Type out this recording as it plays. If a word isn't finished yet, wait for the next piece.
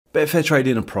Betfair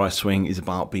trading a price swing is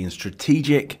about being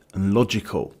strategic and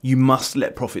logical. You must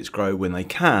let profits grow when they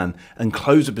can and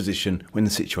close a position when the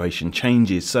situation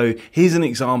changes. So here's an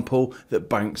example that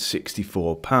banked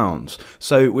 £64.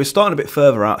 So we're starting a bit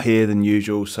further out here than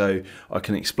usual, so I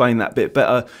can explain that bit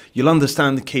better. You'll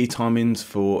understand the key timings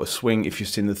for a swing if you've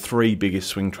seen the 3 biggest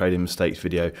swing trading mistakes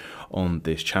video on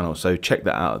this channel. So check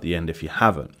that out at the end if you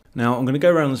haven't. Now I'm going to go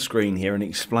around the screen here and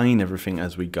explain everything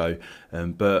as we go,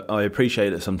 but I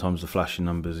appreciate that sometimes the flashing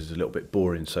numbers is a little bit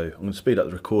boring, so I'm going to speed up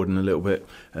the recording a little bit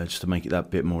just to make it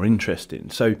that bit more interesting.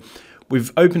 So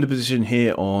we've opened a position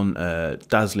here on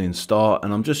Dazzling Start,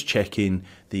 and I'm just checking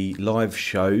the live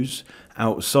shows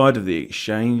outside of the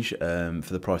exchange for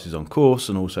the prices on course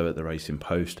and also at the Racing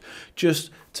Post, just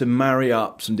to marry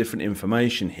up some different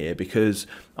information here, because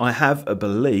I have a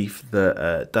belief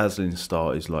that Dazzling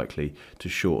Start is likely to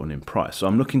shorten in price. So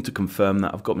I'm looking to confirm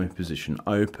that. I've got my position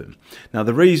open. Now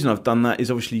the reason I've done that is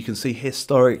obviously you can see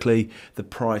historically the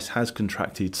price has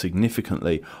contracted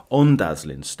significantly on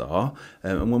Dazzling Star,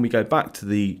 and when we go back to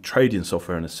the trading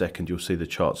software in a second, you'll see the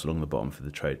charts along the bottom for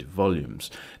the traded volumes.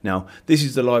 Now this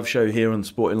is the live show here on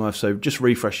Sporting Life, so just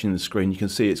refreshing the screen, you can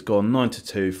see it's gone 9 to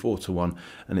 2, 4 to 1,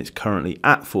 and it's currently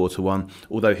at 4 to 1,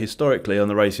 although historically on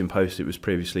the Racing Post it was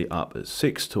previously up at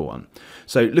 6 to 1.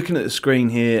 So looking at the screen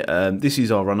here, this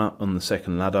is our runner on the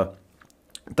second ladder.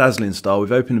 Dazzling Star,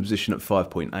 we've opened a position at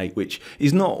 5.8, which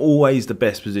is not always the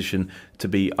best position to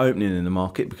be opening in the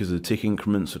market because of the tick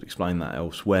increments. I'll explain that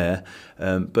elsewhere,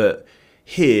 but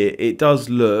here it does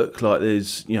look like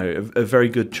there's a very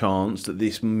good chance that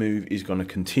this move is going to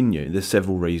continue. There's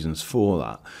several reasons for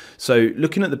that. So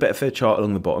looking at the Betfair chart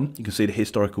along the bottom, you can see the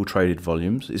historical traded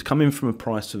volumes. It's coming from a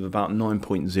price of about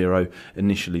 9.0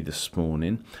 initially this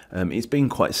morning. It's been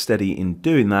quite steady in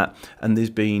doing that, and there's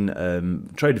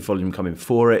been traded volume coming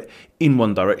for it in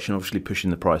one direction, obviously pushing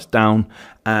the price down,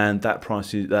 and that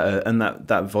price is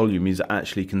that volume is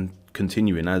actually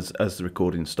continuing as the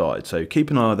recording started. So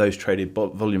keep an eye on those traded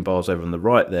volume bars over on the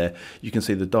right there. You can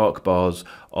see the dark bars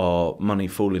are money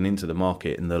falling into the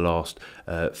market in the last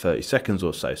 30 seconds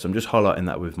or so. So I'm just highlighting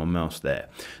that with my mouse there.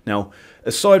 Now,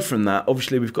 aside from that,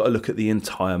 obviously we've got to look at the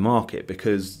entire market,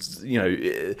 because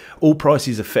all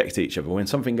prices affect each other. When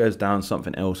something goes down,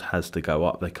 something else has to go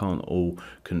up. They can't all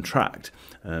contract,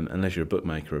 unless you're a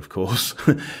bookmaker, of course.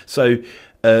 So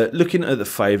looking at the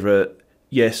favourite,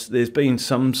 yes, there's been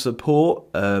some support,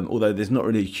 although there's not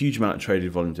really a huge amount of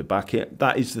traded volume to back it.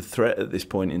 That is the threat at this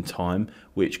point in time,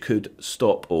 which could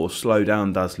stop or slow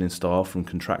down Dazzling Star from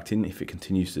contracting if it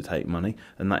continues to take money,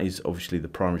 and that is obviously the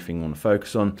primary thing I want to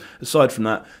focus on. Aside from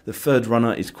that, the third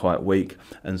runner is quite weak,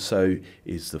 and so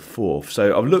is the fourth.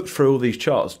 So I've looked through all these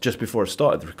charts just before I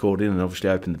started the recording and obviously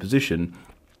opened the position.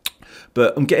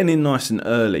 But I'm getting in nice and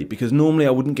early, because normally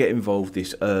I wouldn't get involved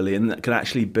this early, and that could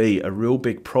actually be a real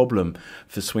big problem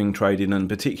for swing trading and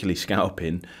particularly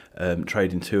scalping,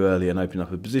 trading too early and opening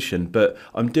up a position. But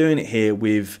I'm doing it here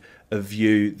with a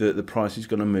view that the price is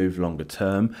going to move longer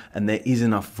term, and there is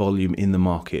enough volume in the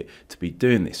market to be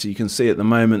doing this. So you can see at the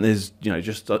moment there's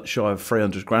just shy of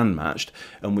 300 grand matched,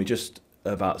 and we're just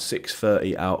about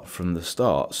 630 out from the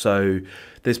start. So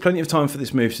there's plenty of time for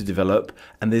this move to develop,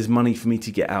 and there's money for me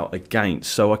to get out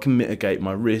against, so I can mitigate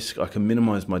my risk, I can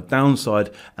minimize my downside,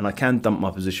 and I can dump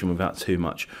my position without too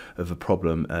much of a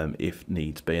problem if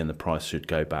needs be, and the price should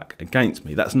go back against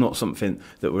me. That's not something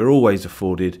that we're always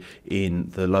afforded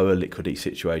in the lower liquidity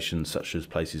situations such as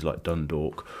places like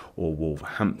Dundalk or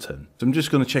Wolverhampton. So I'm just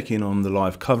going to check in on the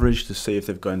live coverage to see if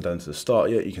they've gone down to the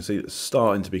start yet. You can see it's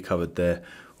starting to be covered there,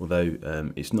 although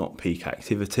it's not peak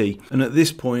activity. And at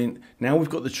this point, now we've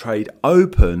got the trade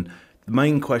open, the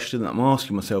main question that I'm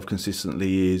asking myself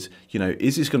consistently is,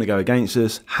 is this going to go against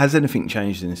us? Has anything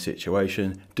changed in this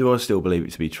situation? Do I still believe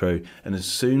it to be true? And as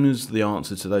soon as the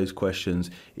answer to those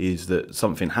questions is that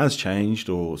something has changed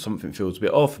or something feels a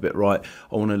bit off, a bit right,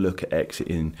 I want to look at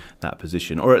exiting that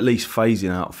position, or at least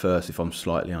phasing out first if I'm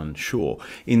slightly unsure.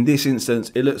 In this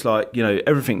instance, it looks like,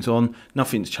 everything's on,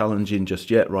 nothing's challenging just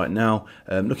yet right now.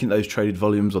 Looking at those traded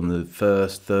volumes on the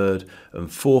first, third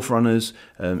and fourth runners,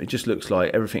 it just looks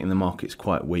like everything in the market's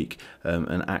quite weak,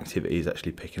 and activity is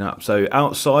actually picking up. So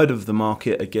outside of the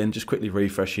market, again, just quickly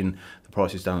refreshing the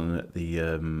prices down at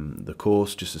the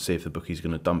course just to see if the bookie's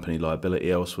going to dump any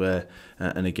liability elsewhere,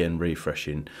 and again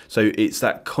refreshing. So it's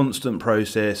that constant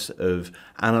process of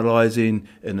analysing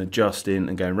and adjusting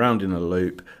and going round in a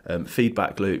loop,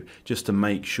 feedback loop, just to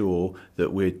make sure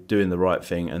that we're doing the right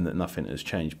thing and that nothing has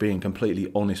changed. Being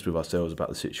completely honest with ourselves about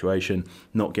the situation,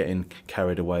 not getting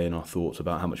carried away in our thoughts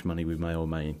about how much money we may or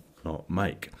may not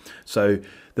make. So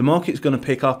the market's going to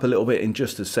pick up a little bit in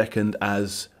just a second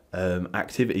as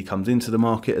activity comes into the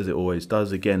market, as it always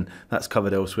does. Again, that's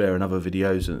covered elsewhere in other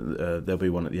videos, and there'll be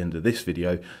one at the end of this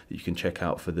video that you can check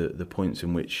out for the points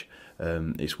in which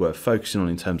it's worth focusing on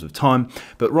in terms of time.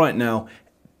 But right now,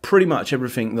 pretty much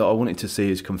everything that I wanted to see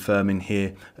is confirming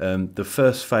here. The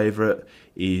first favourite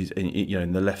is,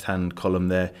 in the left-hand column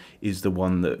there, is the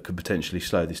one that could potentially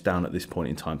slow this down at this point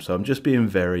in time. So I'm just being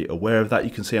very aware of that. You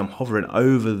can see I'm hovering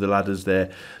over the ladders there,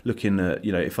 looking at,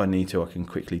 if I need to, I can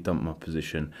quickly dump my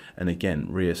position. And again,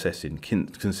 reassessing,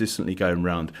 consistently going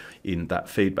around in that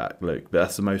feedback loop. But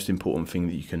that's the most important thing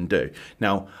that you can do.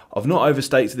 Now, I've not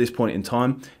overstaked at this point in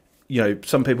time.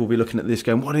 Some people will be looking at this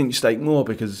going, why didn't you stake more?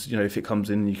 Because, if it comes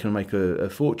in, you can make a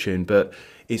fortune. But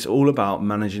it's all about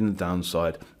managing the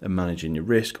downside and managing your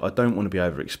risk. I don't want to be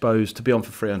overexposed. To be on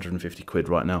for 350 quid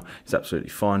right now is absolutely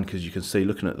fine, because you can see,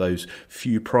 looking at those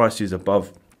few prices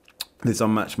above, there's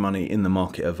unmatched money in the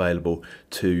market available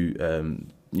to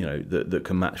that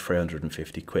can match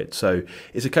 350 quid. So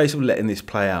it's a case of letting this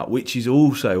play out, which is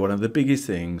also one of the biggest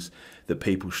things that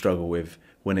people struggle with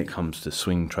when it comes to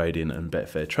swing trading and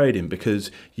Betfair trading, because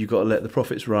you've got to let the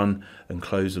profits run and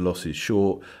close the losses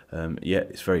short. Yeah,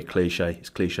 it's very cliche.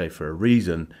 It's cliche for a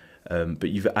reason. But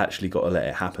you've actually got to let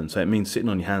it happen. So it means sitting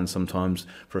on your hands sometimes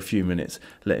for a few minutes,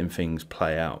 letting things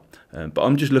play out. But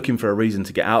I'm just looking for a reason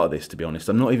to get out of this, to be honest.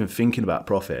 I'm not even thinking about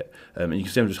profit. And you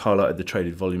can see I've just highlighted the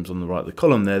traded volumes on the right of the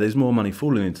column there. There's more money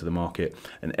falling into the market.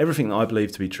 And everything that I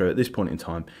believe to be true at this point in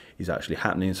time is actually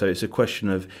happening. So it's a question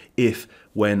of if,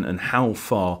 when, and how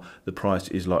far the price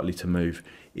is likely to move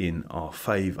in our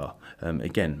favour.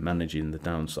 Again, managing the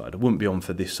downside. I wouldn't be on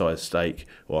for this size stake,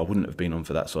 or I wouldn't have been on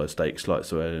for that size stake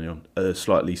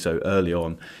slightly so early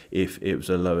on if it was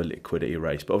a lower liquidity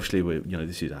race. But obviously,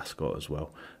 this is Ascot as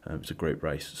well. It's a group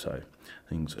race, so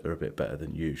things are a bit better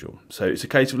than usual. So it's a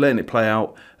case of letting it play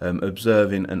out,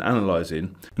 observing and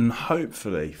analysing, and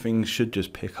hopefully things should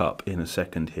just pick up in a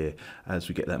second here as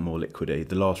we get that more liquidity.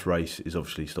 The last race is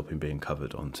obviously stopping being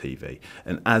covered on TV,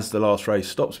 and as the last race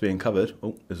stops being covered,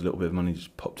 oh, there's a little bit of money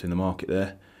just popped in the market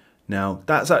there. Now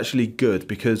that's actually good,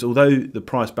 because although the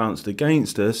price bounced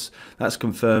against us, that's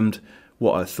confirmed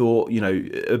what I thought.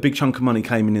 A big chunk of money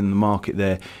came in the market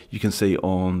there. You can see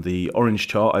on the orange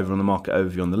chart over on the market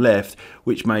overview on the left,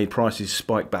 which made prices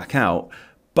spike back out.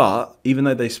 But even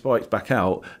though they spiked back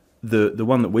out, the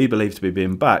one that we believe to be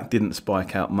being back didn't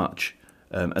spike out much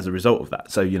as a result of that.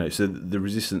 So, so the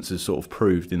resistance is sort of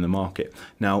proved in the market.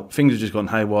 Now, things have just gone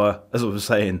haywire. As I was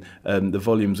saying, the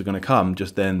volumes are going to come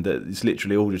just then. That it's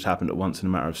literally all just happened at once in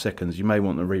a matter of seconds. You may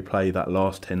want to replay that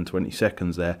last 10, 20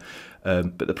 seconds there.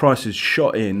 But the price is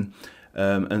shot in.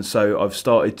 And so I've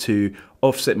started to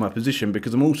offset my position,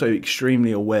 because I'm also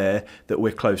extremely aware that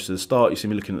we're close to the start. You see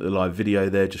me looking at the live video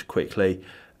there just quickly.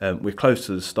 We're close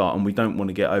to the start, and we don't want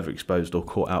to get overexposed or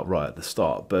caught out right at the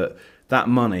start. But that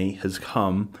money has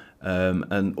come,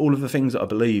 and all of the things that I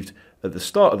believed at the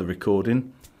start of the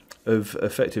recording have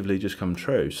effectively just come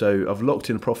true. So I've locked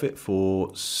in a profit for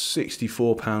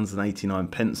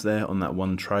 £64.89 there on that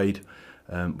one trade.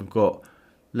 We've got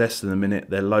less than a minute.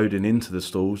 They're loading into the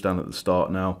stalls down at the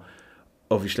start now.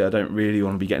 Obviously, I don't really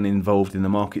want to be getting involved in the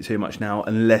market too much now,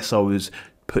 unless I was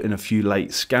putting a few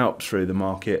late scalps through the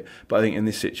market. But I think in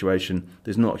this situation,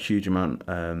 there's not a huge amount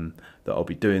that I'll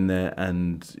be doing there,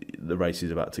 and the race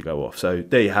is about to go off. So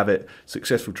there you have it.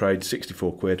 Successful trade,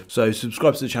 64 quid. So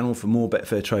subscribe to the channel for more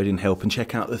Betfair trading help, and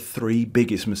check out the 3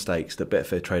 biggest mistakes that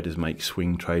Betfair traders make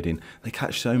swing trading. They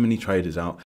catch so many traders out.